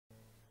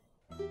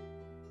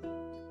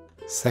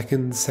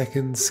Second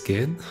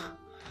skin?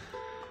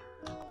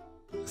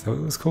 Is that what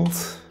it was called?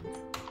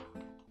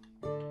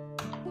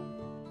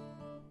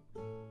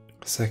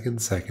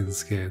 Second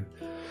skin.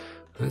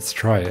 Let's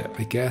try it,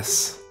 I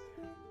guess.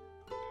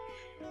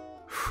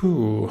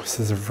 Whew,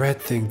 so there's a red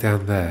thing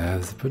down there.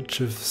 There's a bunch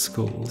of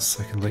skulls.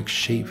 I can like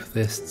shape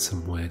this in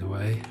some weird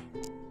way.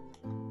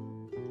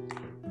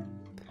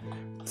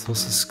 There's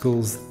also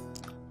skulls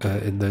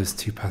in those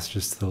two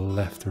passages to the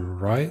left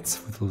and right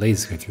with the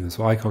lasers going through them,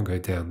 so I can't go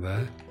down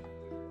there.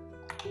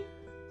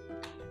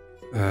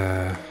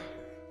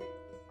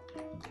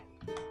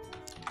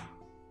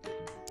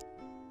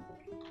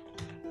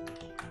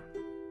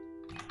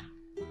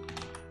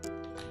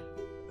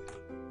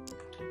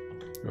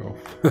 Oh,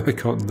 I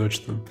can't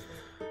nudge them.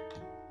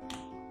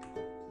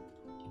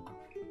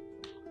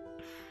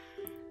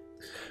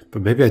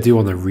 But maybe I do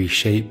want to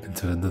reshape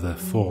into another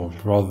form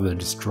rather than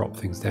just drop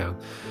things down.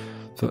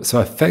 So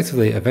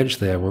effectively,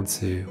 eventually I want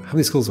to... How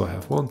many skulls do I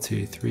have? 1,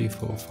 2, 3,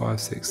 4, 5,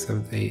 6,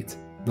 7, 8,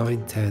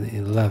 9, 10,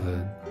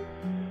 11.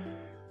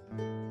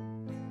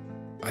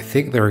 I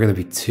think there are going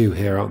to be 2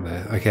 here, aren't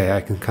there? Okay,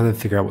 I can kind of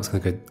figure out what's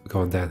going to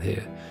go on down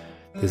here.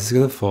 This is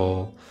going to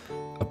fall.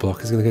 A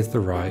block is going to go to the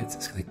right.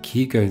 It's going to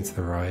keep going to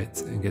the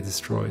right and get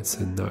destroyed,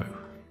 so no.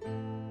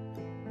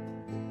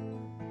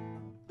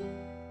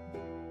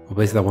 Well,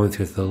 basically I want it to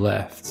go to the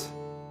left.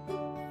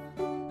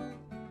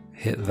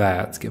 Hit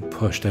that, get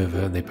pushed over,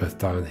 and they both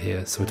die on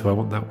here. So do I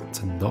want that one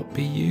to not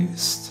be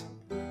used?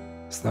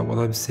 Is that what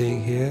I'm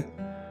seeing here?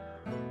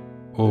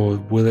 Or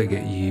will it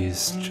get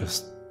used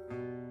just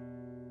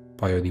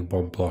by only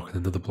one block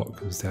and another block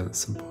comes down at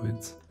some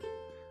point?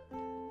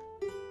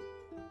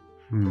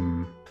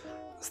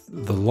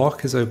 The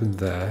lock is open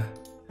there,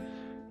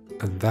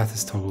 and that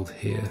is toggled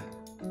here.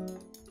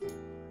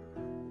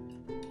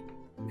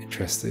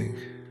 Interesting.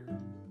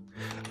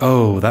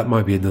 Oh, that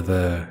might be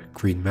another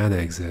green man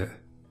exit.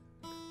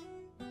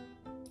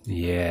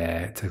 Yeah,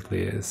 it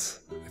totally is,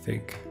 I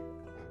think.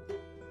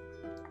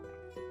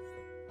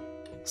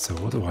 So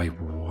what do I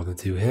want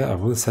to do here? I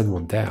want to send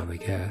one down, I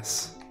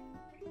guess.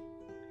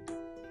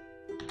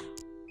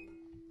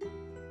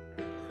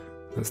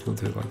 Let's not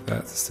do it like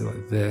that, let's do it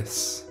like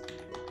this.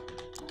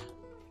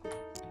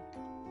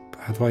 But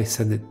how do I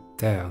send it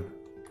down?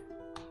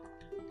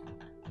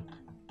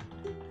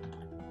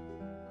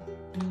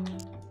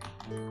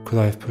 Could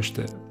I have pushed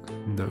it?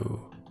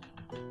 No.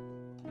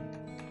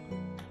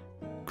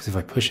 Because if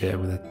I push it,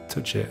 I'm going to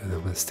touch it and I'm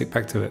going to stick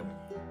back to it.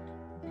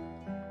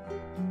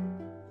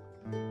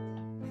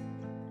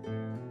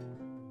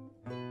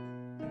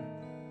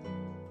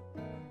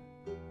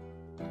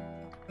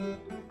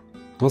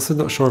 I'm also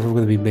not sure if I'm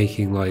going to be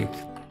making like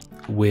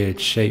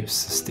weird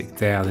shapes to stick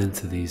down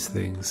into these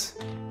things.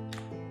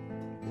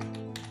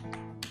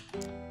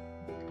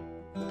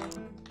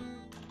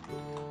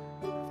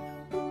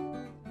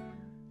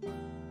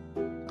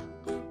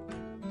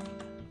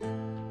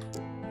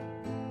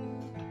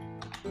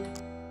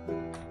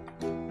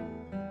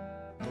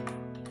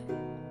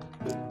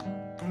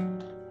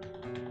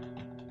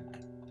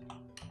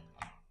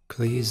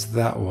 Could I use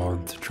that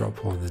one to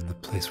drop one in the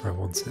place where I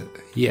want it?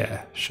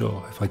 Yeah,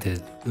 sure, if I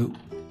did. Ooh.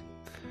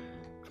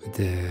 If I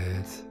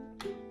did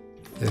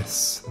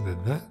this and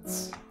then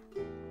that.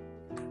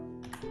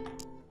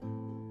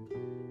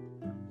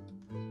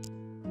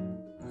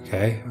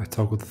 Okay, I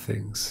toggled the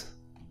things.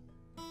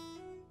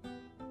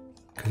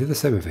 Could I do the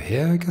same over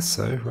here? I guess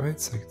so, right?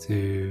 So I could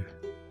do...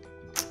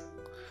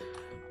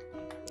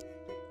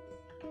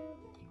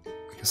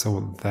 I guess I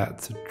want that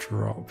to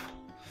drop.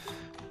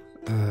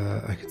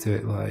 I could do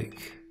it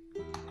like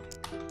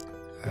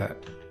no,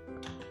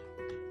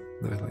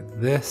 like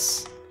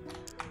this,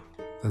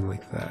 then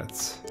like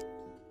that.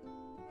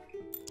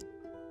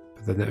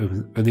 But then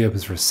it only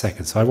opens for a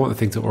second, so I want the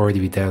thing to already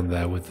be down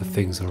there with the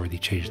things already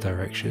changed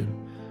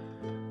direction.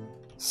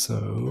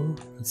 So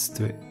let's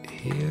do it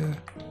here.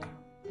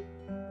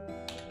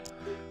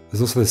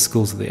 There's also the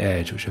skulls at the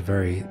edge, which are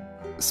very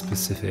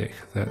specific.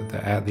 They're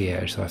at the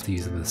edge, so I have to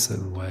use them in a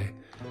certain way.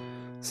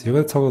 So you're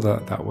going to toggle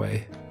that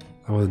way.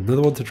 I want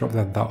another one to drop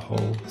down that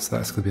hole, so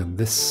that's going to be on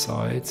this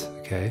side,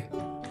 okay.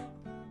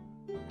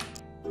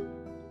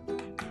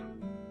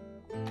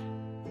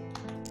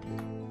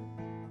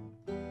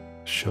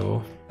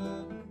 Sure.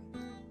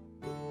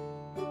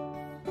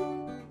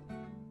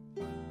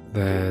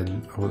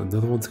 Then I want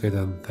another one to go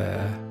down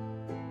there.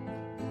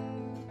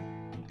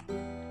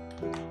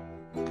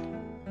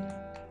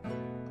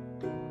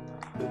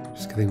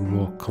 Just getting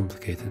more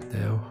complicated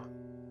now.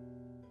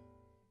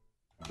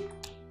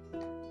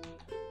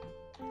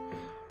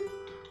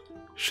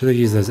 Should I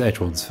use those edge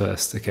ones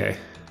first? Okay,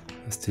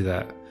 let's do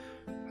that.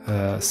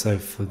 So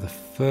for the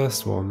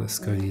first one, let's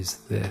go and use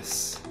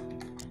this.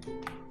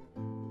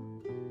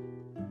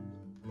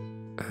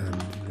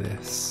 And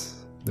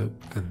this. Nope,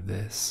 and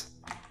this.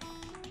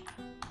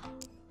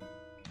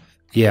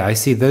 Yeah, I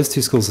see those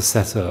two skulls are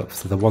set up.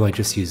 So the one I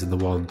just used and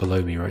the one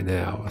below me right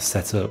now are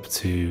set up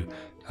to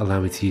allow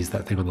me to use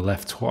that thing on the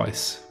left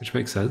twice, which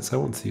makes sense. I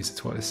want to use it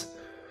twice.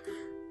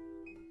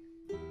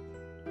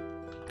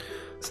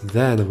 So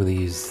then I'm going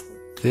to use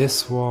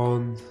this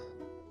one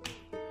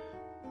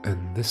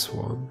and this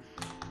one.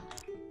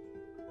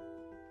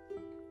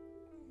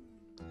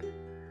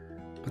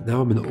 But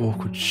now I'm in an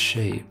awkward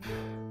shape.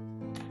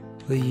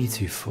 What are you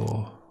two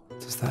for?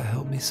 Does that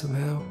help me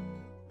somehow?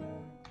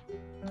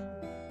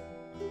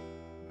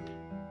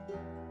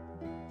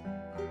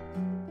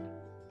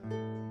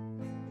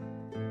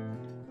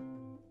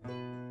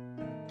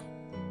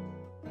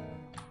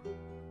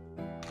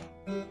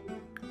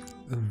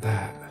 And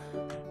that.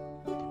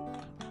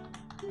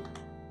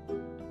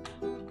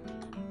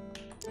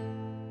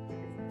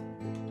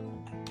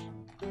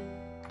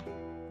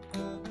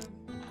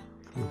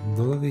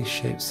 None of these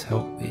shapes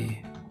help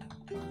me.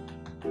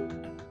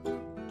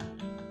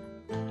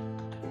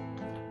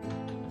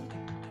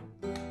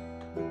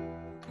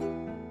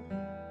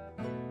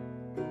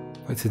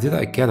 Like, to do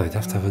that again, I'd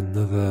have to have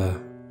another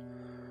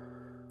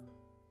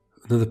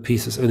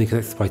piece that's only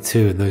connected by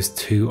two, and those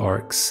two are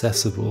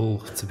accessible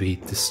to be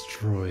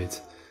destroyed.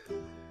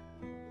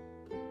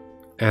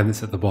 And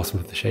it's at the bottom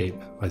of the shape.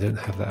 I don't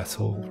have that at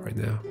all right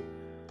now.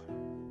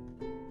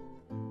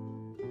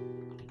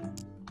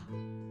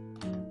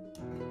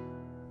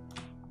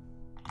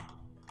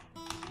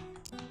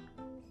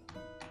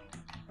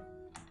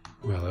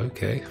 Well,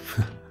 okay.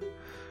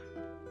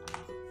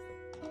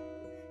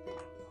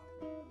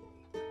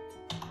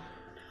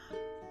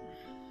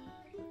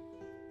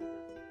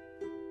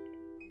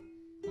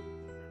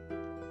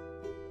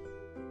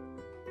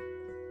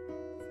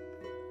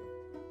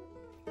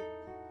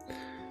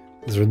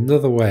 Is there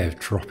another way of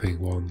dropping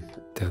one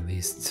down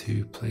these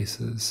two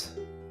places?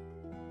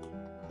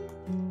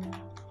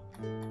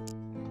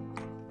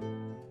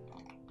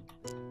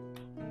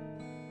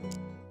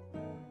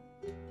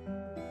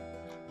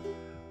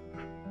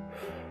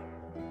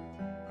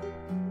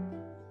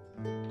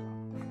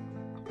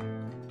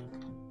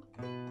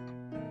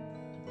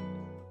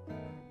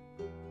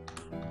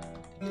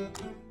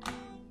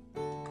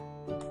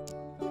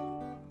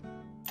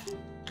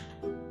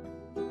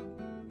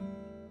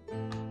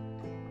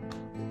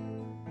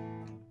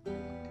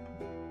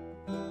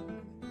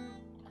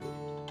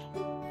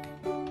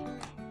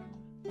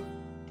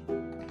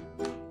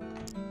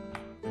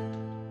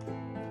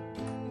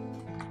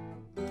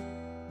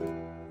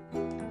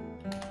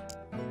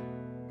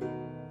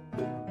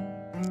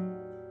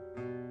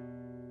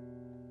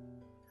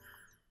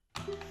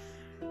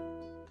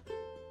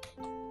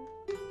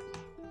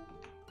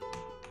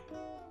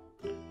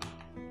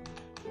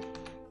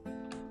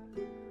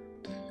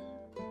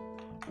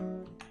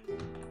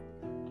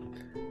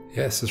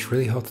 Yes, it's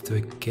really hard to do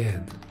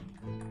again.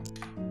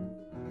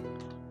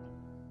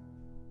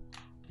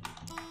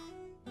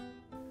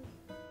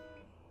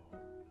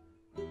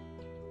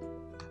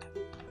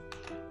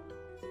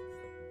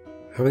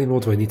 How many more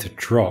do I need to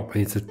drop? I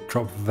need to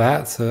drop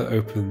that to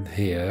open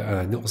here,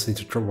 and I also need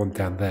to drop one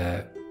down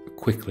there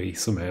quickly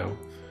somehow.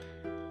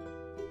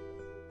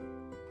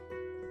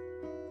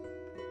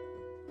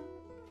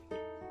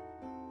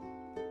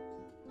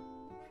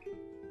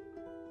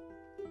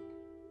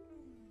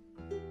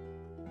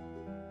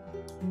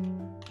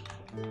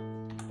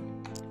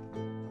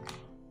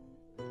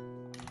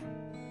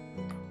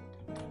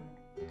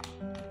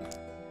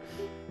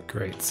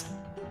 Great.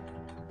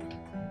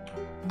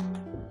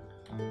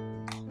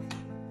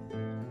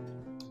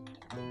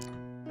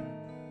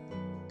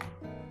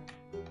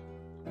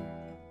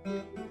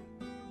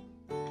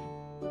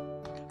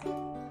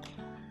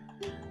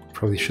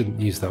 Probably shouldn't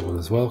use that one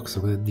as well because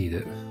I'm going to need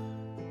it.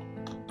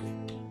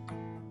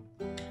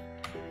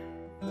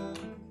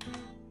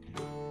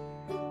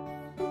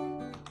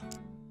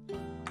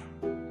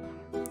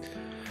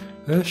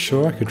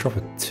 Sure, I could drop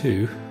a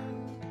 2.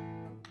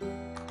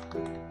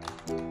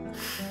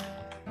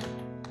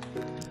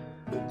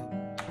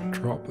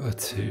 Drop a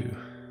 2.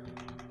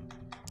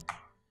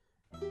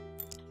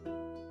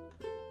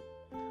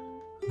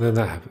 Then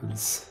that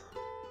happens.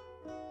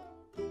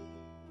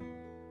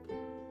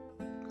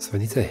 So I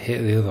need to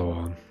hit the other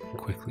one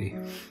quickly.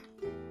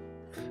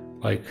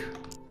 Like,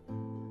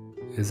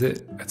 is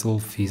it at all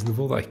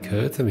feasible that I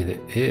could? I mean,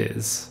 it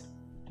is.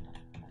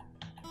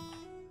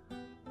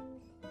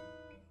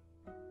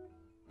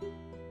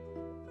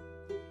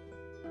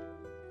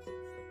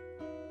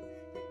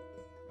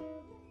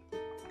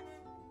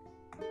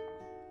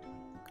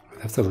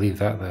 I'd have to leave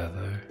that there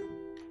though.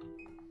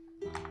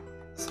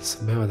 So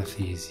somehow I'd have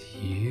to use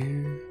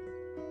you.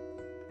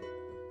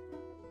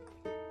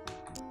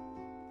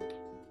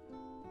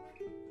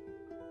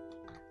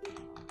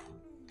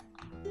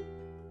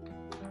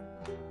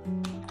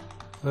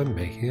 I'm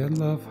making a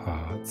love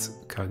heart,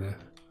 kind of.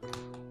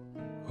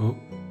 Oh.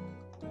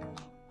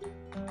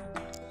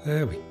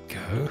 There we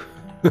go.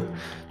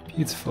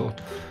 Beautiful.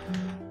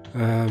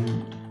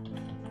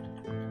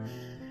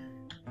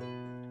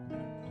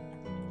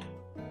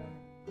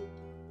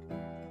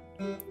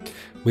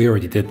 We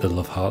already did the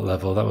love heart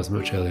level, that was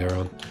much earlier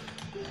on.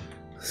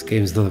 This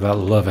game's not about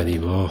love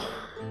anymore.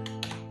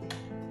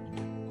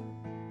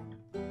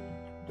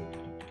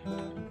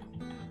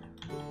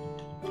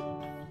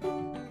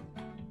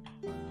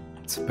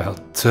 It's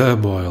about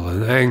turmoil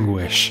and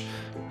anguish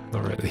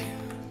not really.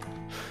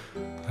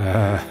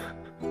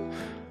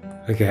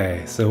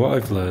 Okay, so what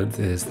I've learned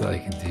is that I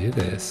can do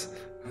this,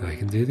 and I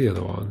can do the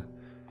other one.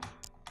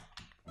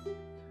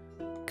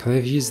 Can I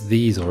have used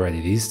these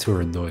already? These two are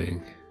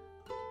annoying.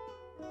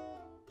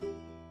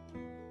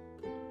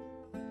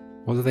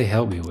 What do they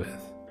help me with?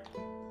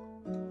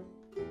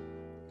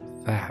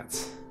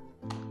 That.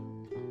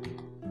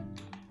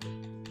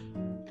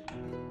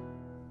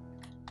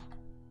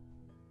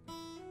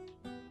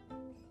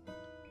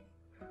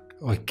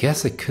 Oh, I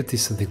guess I could do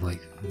something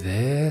like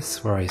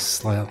this, where I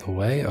slide out the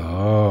way.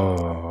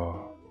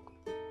 Oh.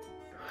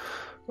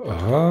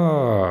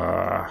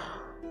 Oh.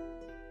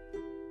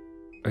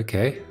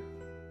 Okay.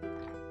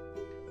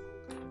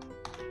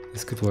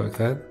 This could work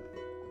then.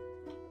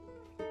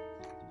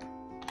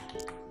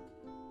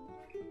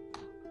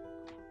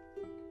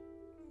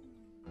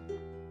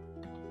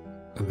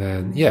 And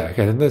then, yeah,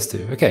 okay, then those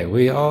two. Okay,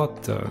 we are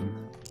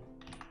done.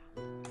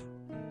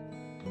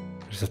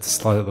 I just have to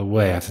slide out of the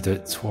way. I have to do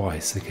it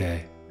twice,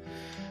 okay.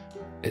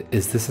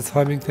 Is this a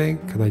timing thing?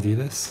 Can I do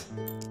this?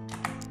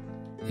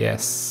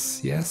 Yes,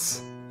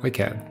 yes, I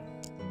can.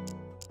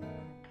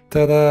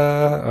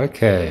 Ta-da!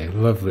 Okay,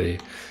 lovely.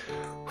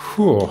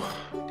 Whew.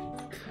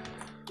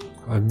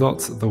 I'm not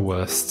the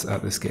worst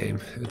at this game,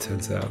 it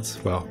turns out.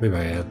 Well, maybe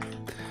I am.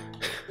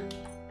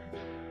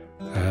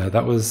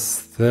 That was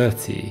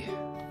 30.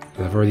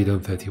 And I've already done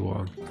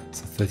 31.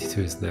 So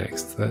 32 is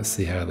next. Let's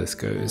see how this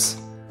goes.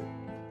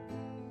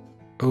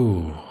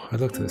 Oh, I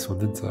looked at this one,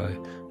 didn't I?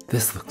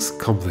 This looks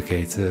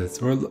complicated.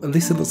 Or at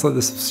least it looks like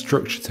there's some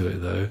structure to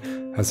it though.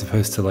 As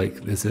opposed to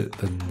like, is it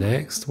the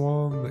next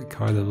one that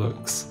kind of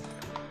looks...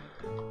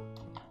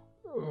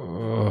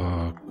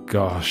 Oh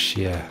gosh,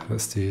 yeah.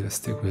 Let's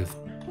stick with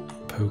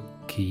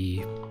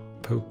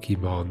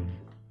Pokemon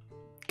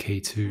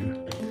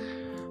K2.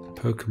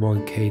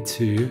 Pokemon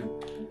K2.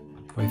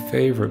 My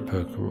favorite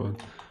Pokemon.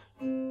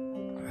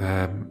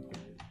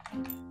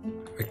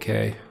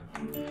 Okay.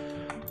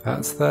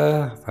 That's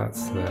there.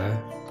 That's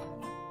there.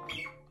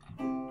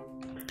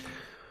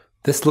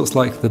 This looks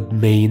like the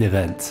main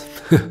event.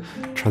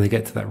 Trying to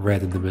get to that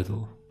red in the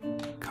middle.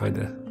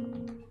 Kinda.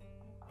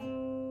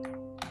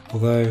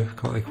 Although,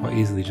 can't I quite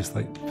easily just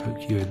like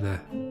poke you in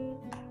there?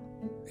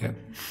 Yeah.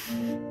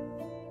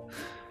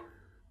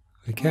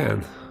 I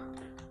can.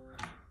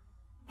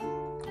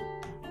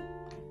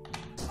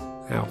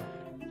 Ow.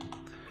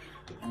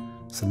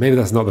 So maybe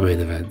that's not the main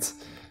event.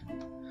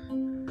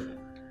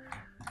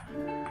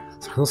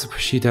 So I can also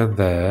push you down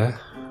there.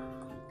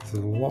 There's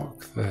a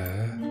lock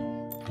there.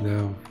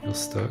 Now you're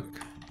stuck.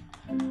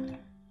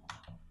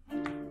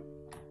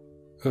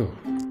 Oh.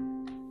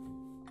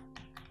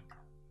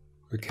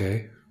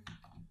 Okay.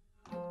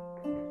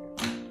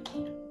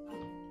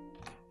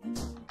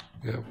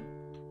 Yeah.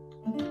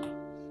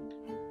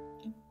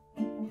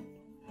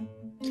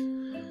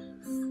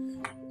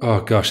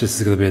 Oh gosh, this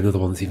is going to be another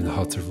one that's even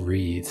hard to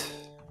read.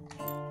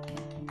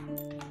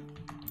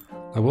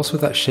 Now what's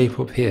with that shape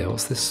up here?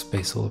 What's this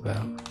space all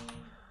about?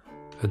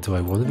 And do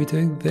I want to be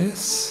doing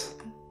this?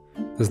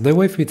 There's no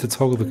way for me to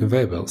toggle the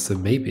conveyor belt, so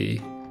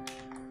maybe...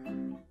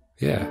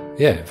 Yeah,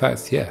 in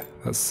fact, yeah,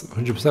 that's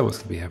 100% what's going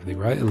to be happening,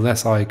 right?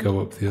 Unless I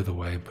go up the other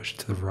way and push it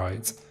to the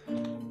right.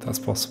 That's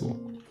possible.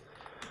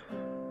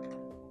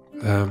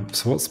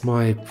 So what's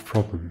my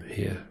problem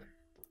here?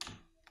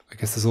 I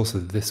guess there's also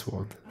this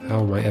one.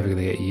 How am I ever going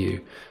to get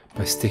you?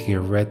 By sticking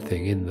a red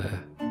thing in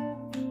there.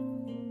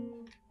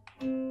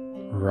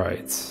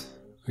 Right.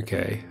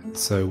 Okay,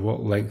 so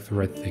what length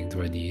red thing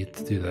do I need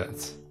to do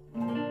that?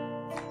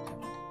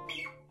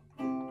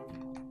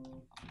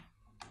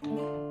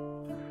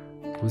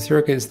 Once you're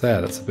against there,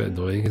 that's a bit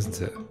annoying,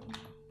 isn't it?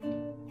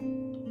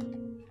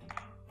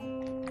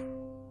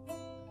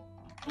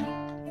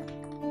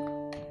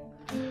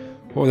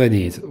 What do I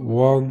need?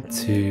 1,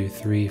 2,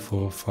 3,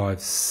 4, 5,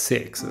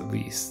 6 at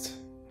least.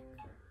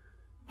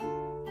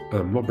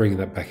 I'm not bringing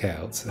that back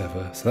out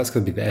ever, so that's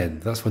going to be the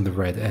end. That's when the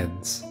red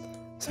ends.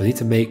 So I need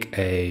to make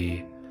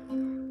a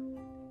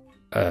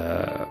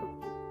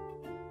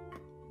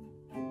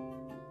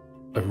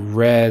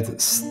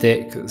red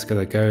stick that's going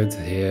to go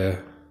into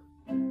here,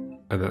 and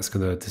that's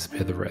going to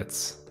disappear the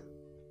reds.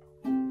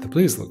 The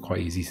blues look quite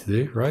easy to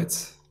do, right?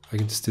 I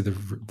can just do the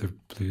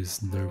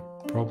blues no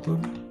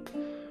problem.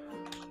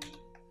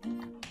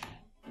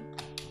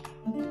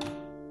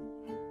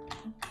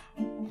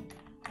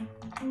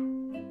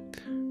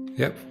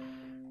 Yep.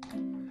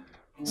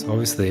 So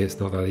obviously it's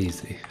not that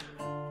easy.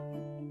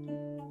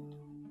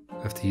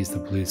 I have to use the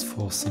blues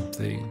for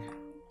something.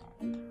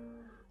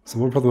 So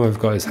one problem I've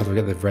got is how do I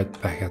get the red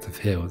back out of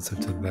here once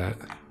I've done that?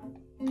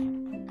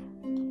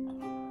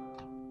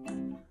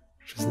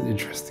 Which is an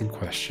interesting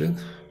question.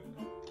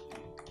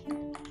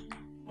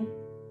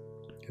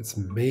 It's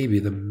maybe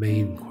the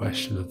main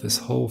question of this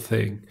whole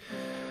thing.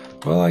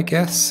 Well, I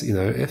guess, you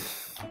know,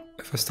 if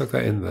I stuck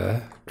that in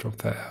there, drop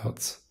that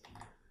out,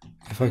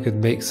 if I could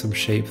make some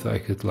shape that I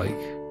could like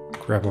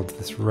grab onto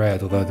this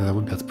red, although then I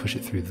wouldn't be able to push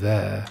it through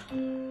there.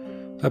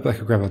 I bet I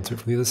could grab onto it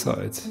from the other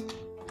side.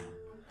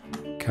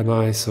 Can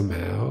I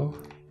somehow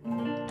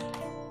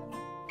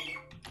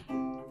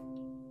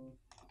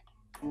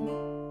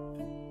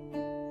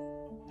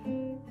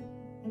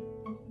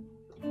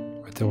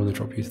don't want to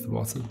drop you to the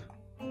bottom.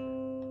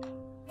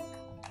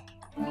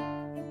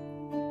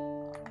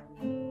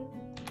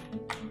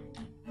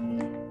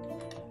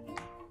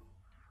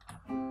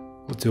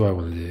 What do I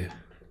want to do?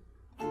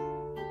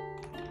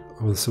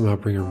 I want to somehow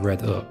bring a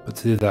red up, but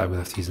to do that I'm going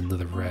to have to use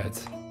another red.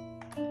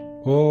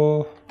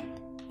 Or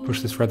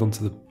push this red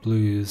onto the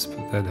blues,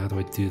 but then how do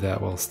I do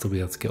that while still be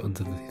able to get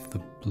underneath the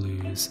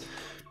blues?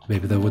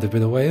 Maybe there would have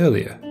been a way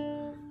earlier.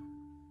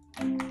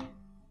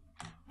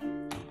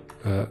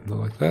 Not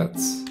like that.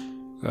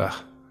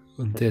 Ah,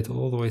 undid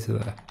all the way to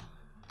there.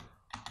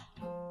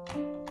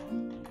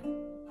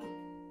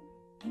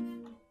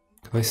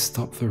 Can I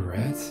stop the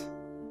red?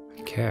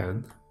 I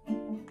can.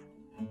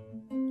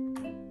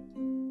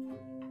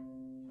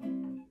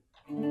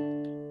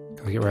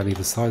 Can I get around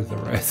either side of the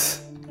red?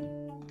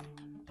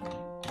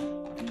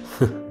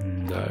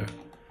 No.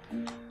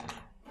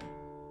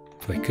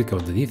 But I could go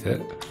underneath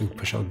it. I can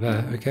push it on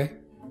there, okay.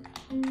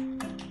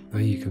 Now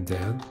you come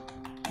down.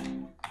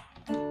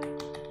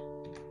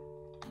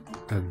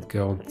 And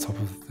go on top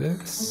of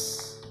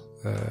this.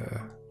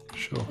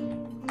 Sure.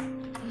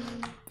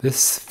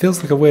 This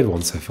feels like a weird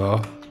one so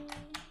far.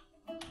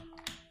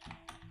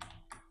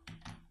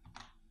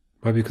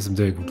 Might be because I'm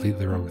doing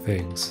completely the wrong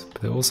things,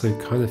 but it also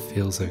kind of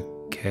feels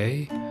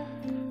okay.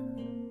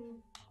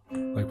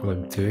 Like what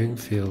I'm doing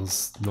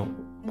feels not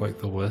like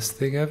the worst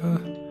thing ever.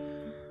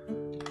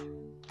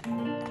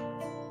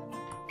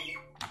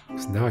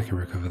 Because now I can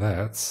recover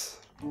that.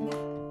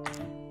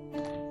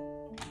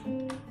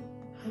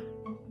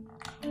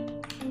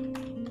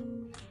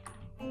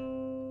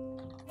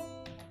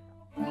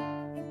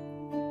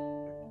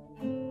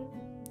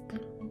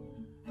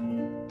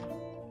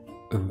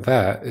 And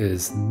that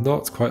is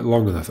not quite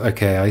long enough.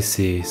 Okay, I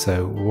see.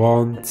 So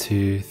 1,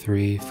 2,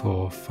 3,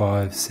 4,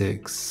 5,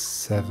 6,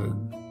 7.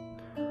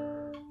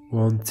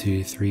 1,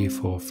 2, 3,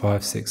 4,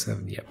 5, 6,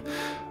 7. Yep.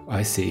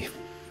 I see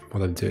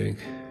what I'm doing.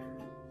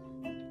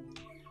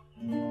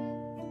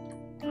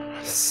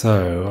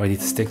 So I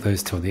need to stick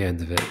those two on the end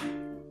of it.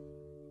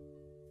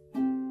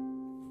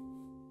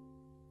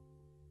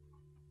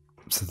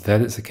 So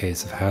then it's a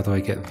case of how do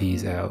I get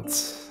these out?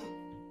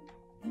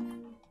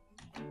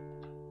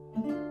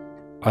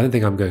 I don't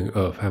think I'm going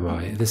up, am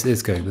I? This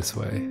is going this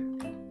way.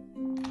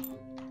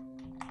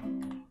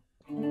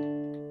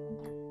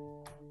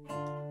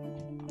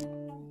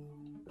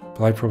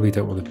 But I probably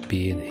don't want to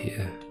be in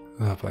here.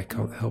 Oh, but I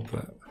can't help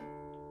that.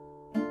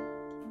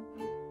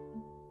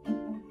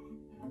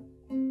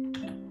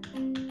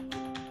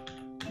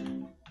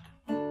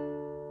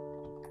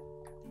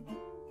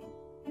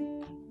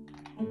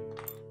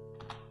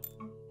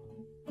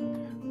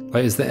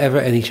 Like, is there ever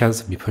any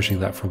chance of me pushing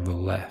that from the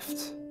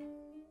left?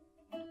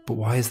 But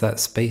why is that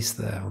space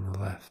there on the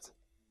left?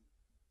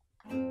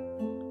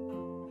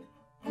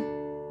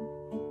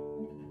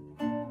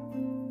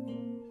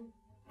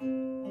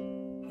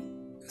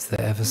 Is there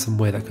ever some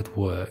way that could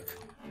work?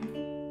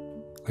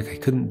 Like, I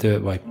couldn't do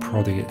it by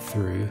prodding it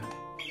through.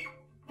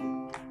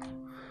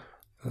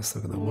 That's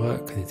not going to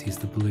work. I need to use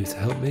the blue to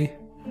help me.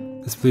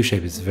 This blue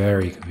shape is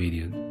very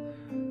convenient.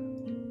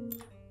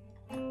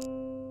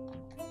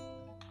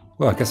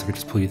 Well, I guess I could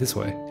just pull you this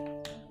way.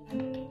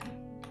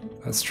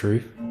 That's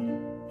true.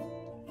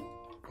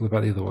 What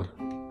about the other one?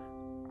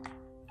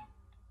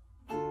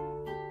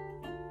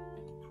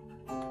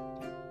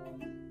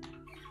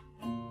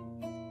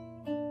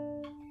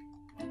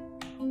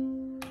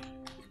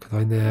 Could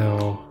I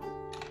now...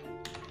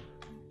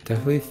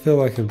 Definitely feel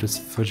like I'm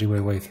just fudging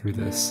my way through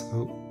this.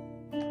 Oh.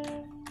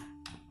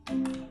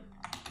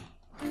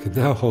 I can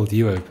now hold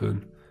you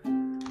open.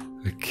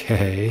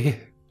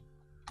 Okay.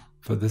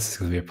 But this is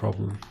going to be a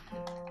problem.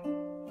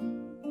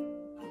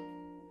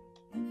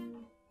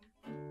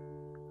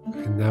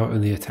 I can now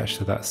only attach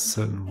to that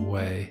certain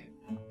way.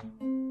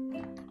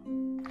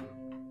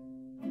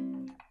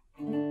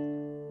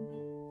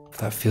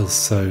 That feels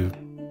so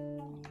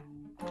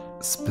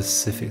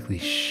specifically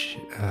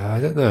I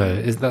don't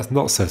know, that's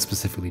not so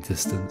specifically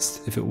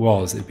distanced. If it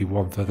was, it'd be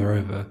one further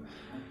over.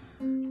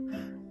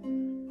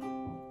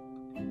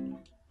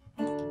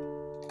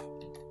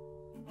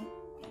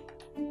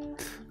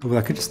 Oh, well,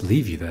 I could just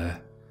leave you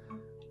there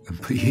and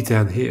put you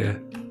down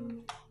here.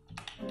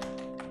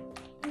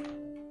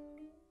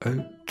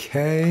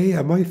 Okay,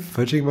 am I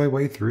fudging my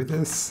way through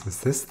this? Is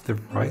this the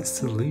right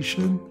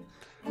solution?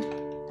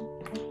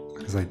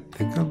 Because I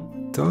think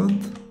I'm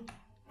done?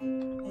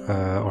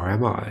 Or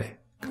am I?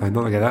 Can I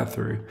not get that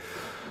through?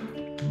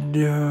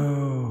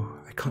 No,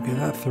 I can't get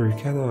that through,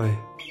 can I?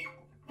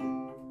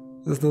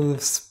 There's not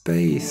enough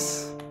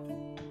space.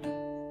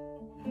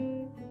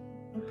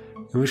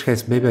 In which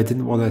case, maybe I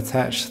didn't want to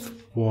attach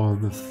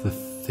one of the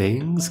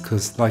things,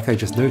 because like I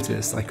just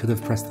noticed, I could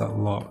have pressed that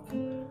lock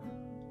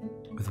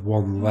with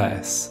one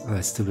less, and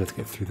I'd still be able to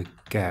get through the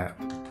gap.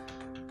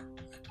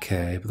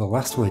 Okay, but the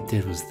last one I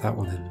did was that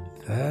one in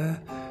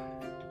there.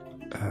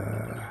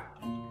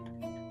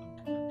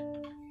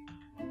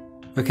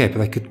 Okay,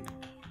 but I could...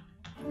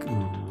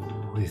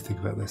 what do you think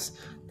about this?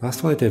 The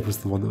last one I did was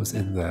the one that was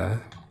in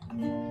there.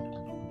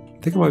 I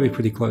think it might be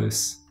pretty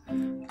close.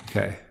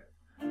 Okay.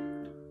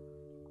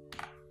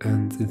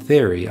 And in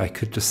theory, I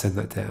could just send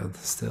that down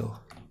still.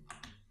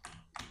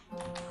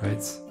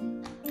 Right?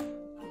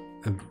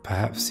 And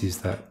perhaps use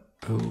that.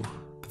 Oh,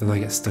 but then I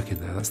get stuck in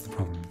there. That's the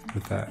problem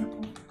with that.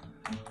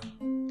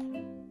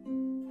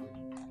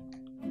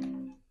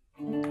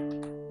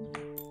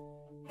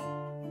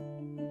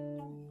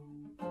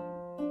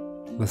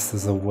 Unless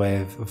there's a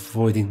way of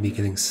avoiding me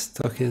getting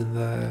stuck in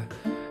there.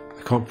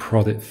 I can't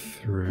prod it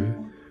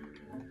through.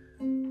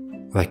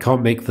 And I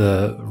can't make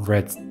the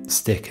red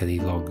stick any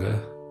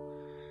longer.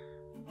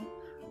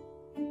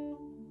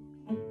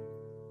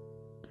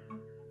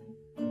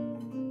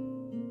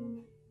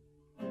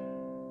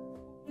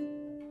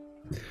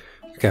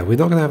 Okay, we're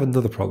not going to have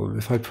another problem.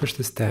 If I push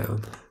this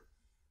down...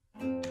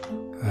 don't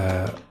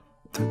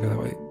go that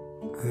way.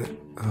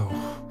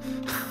 Oh.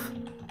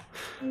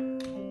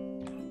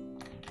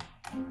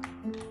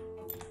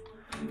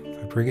 If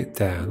I bring it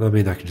down... I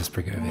mean, I can just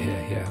bring it over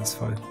here. Yeah, that's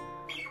fine.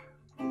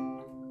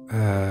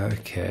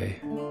 Okay.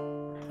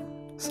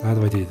 So how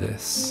do I do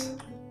this?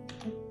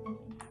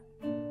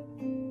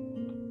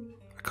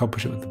 I can't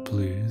push it with the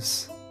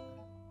blues.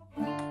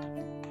 I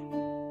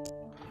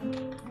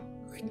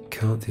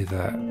can't do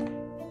that.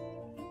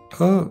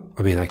 Oh,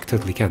 I mean, I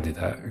totally can do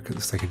that,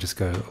 because I can just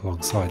go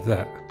alongside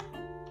that.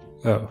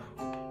 Oh.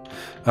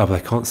 Oh, but I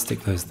can't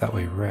stick those that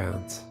way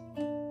around.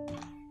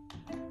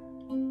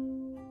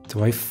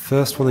 Do I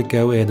first want to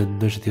go in and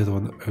nudge the other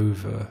one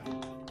over?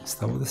 Is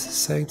that what this is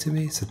saying to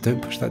me? So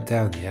don't push that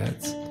down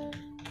yet.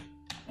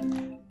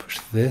 Push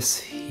this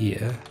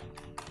here,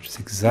 which is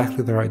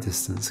exactly the right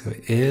distance. Go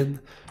in,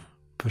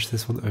 push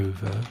this one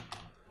over.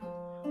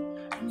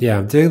 Yeah,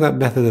 I'm doing that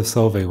method of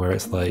solving where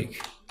it's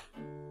like,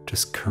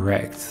 just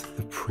correct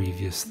the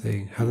previous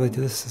thing. How did I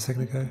do this a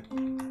second ago?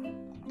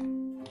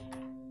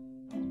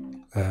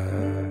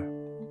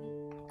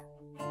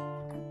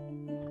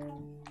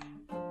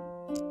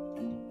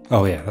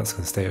 Oh yeah, that's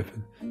going to stay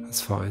open.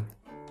 That's fine.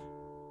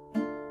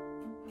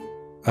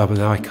 Oh, but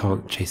now I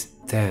can't chase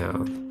it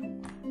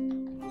down.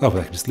 Oh, but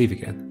I can just leave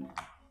again.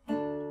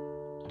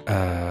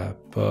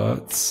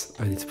 But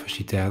I need to push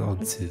you down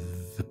onto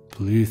the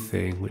blue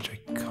thing, which I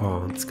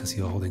can't because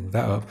you're holding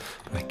that up.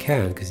 But I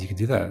can because you can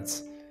do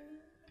that.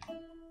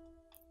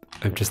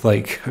 I'm just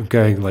like, I'm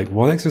going like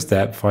one extra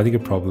step, finding a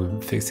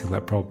problem, fixing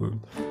that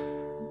problem.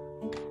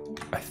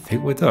 I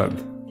think we're done.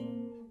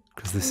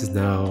 Because this is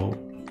now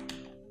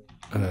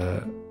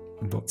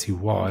not too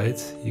wide.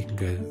 You can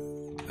go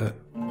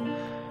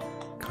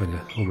kind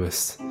of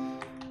almost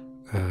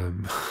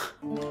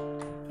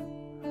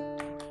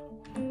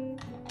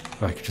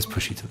I could just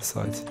push you to the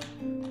side.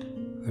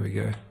 There we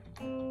go.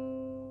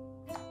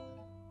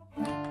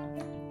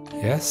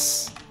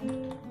 Yes.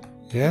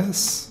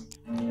 Yes.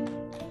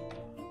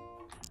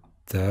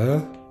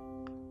 Duh.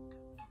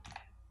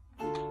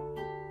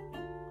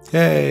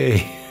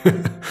 Yay!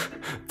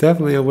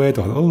 Definitely a weird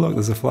one. Oh look,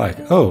 there's a flag.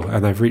 Oh,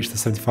 and I've reached the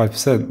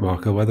 75%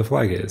 marker where the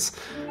flag is.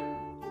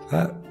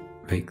 That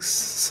makes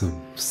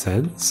some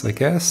sense, I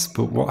guess,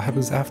 but what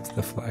happens after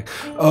the flag?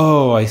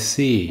 Oh, I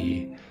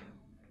see.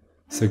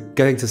 So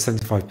getting to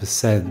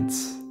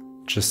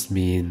 75% just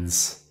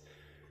means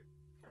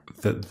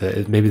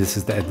that maybe this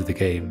is the end of the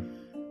game.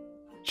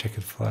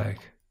 Checkered flag.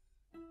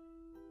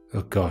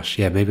 Oh gosh,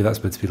 yeah, maybe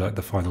that's meant to be like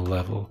the final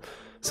level.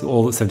 So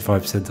all that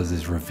 75% does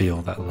is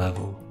reveal that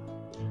level.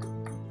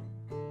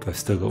 But I've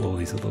still got all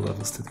these other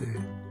levels to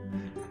do.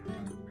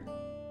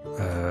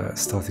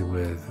 Starting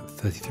with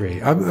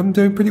 33. I'm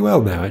doing pretty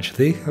well now,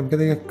 actually. I'm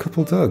getting a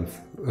couple done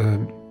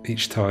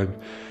each time,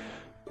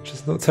 which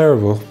is not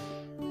terrible.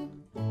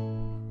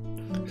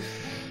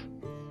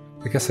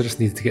 I guess I just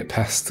needed to get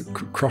past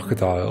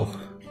Crocodile.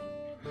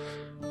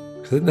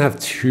 Because I didn't have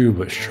too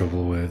much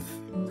trouble with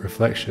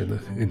Reflection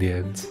in the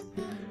end.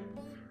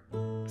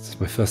 This is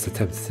my first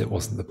attempt at it,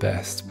 wasn't the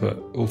best, but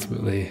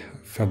ultimately I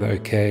found that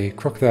okay.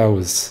 Crocodile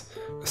was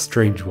a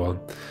strange one.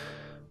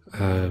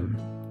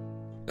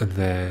 And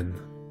then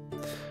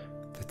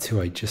the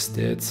two I just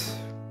did,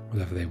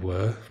 whatever they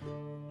were,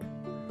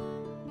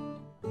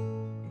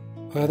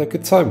 I had a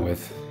good time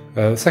with.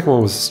 The second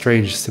one was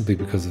strange simply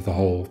because of the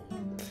whole...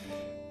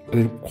 I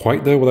didn't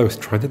quite know what I was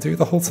trying to do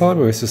the whole time.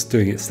 I was just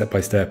doing it step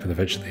by step and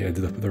eventually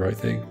ended up at the right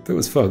thing. But it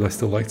was fun, I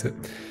still liked it.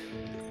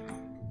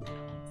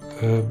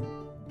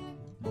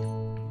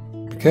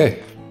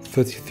 Okay,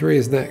 33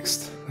 is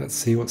next. Let's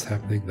see what's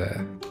happening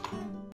there.